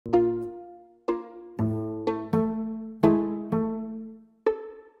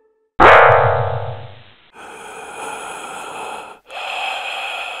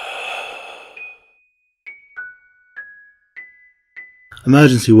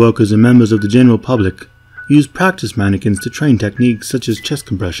Emergency workers and members of the general public use practice mannequins to train techniques such as chest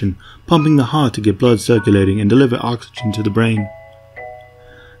compression, pumping the heart to get blood circulating and deliver oxygen to the brain.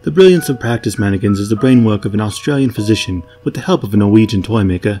 The brilliance of practice mannequins is the brainwork of an Australian physician with the help of a Norwegian toy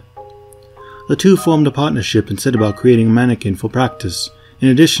maker. The two formed a partnership and set about creating a mannequin for practice. In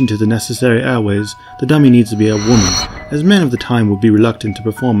addition to the necessary airways, the dummy needs to be a woman, as men of the time would be reluctant to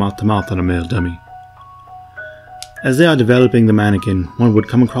perform mouth-to-mouth on a male dummy. As they are developing the mannequin, one would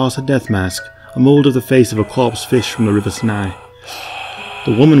come across a death mask, a mold of the face of a corpse fish from the River Sinai.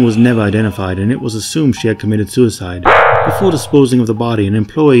 The woman was never identified, and it was assumed she had committed suicide. Before disposing of the body, an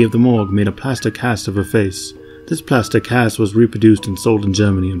employee of the morgue made a plaster cast of her face. This plaster cast was reproduced and sold in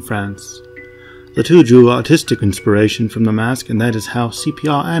Germany and France. The two drew artistic inspiration from the mask, and that is how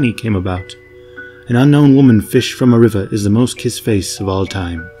CPR Annie came about. An unknown woman fished from a river is the most kissed face of all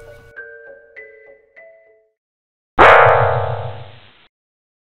time.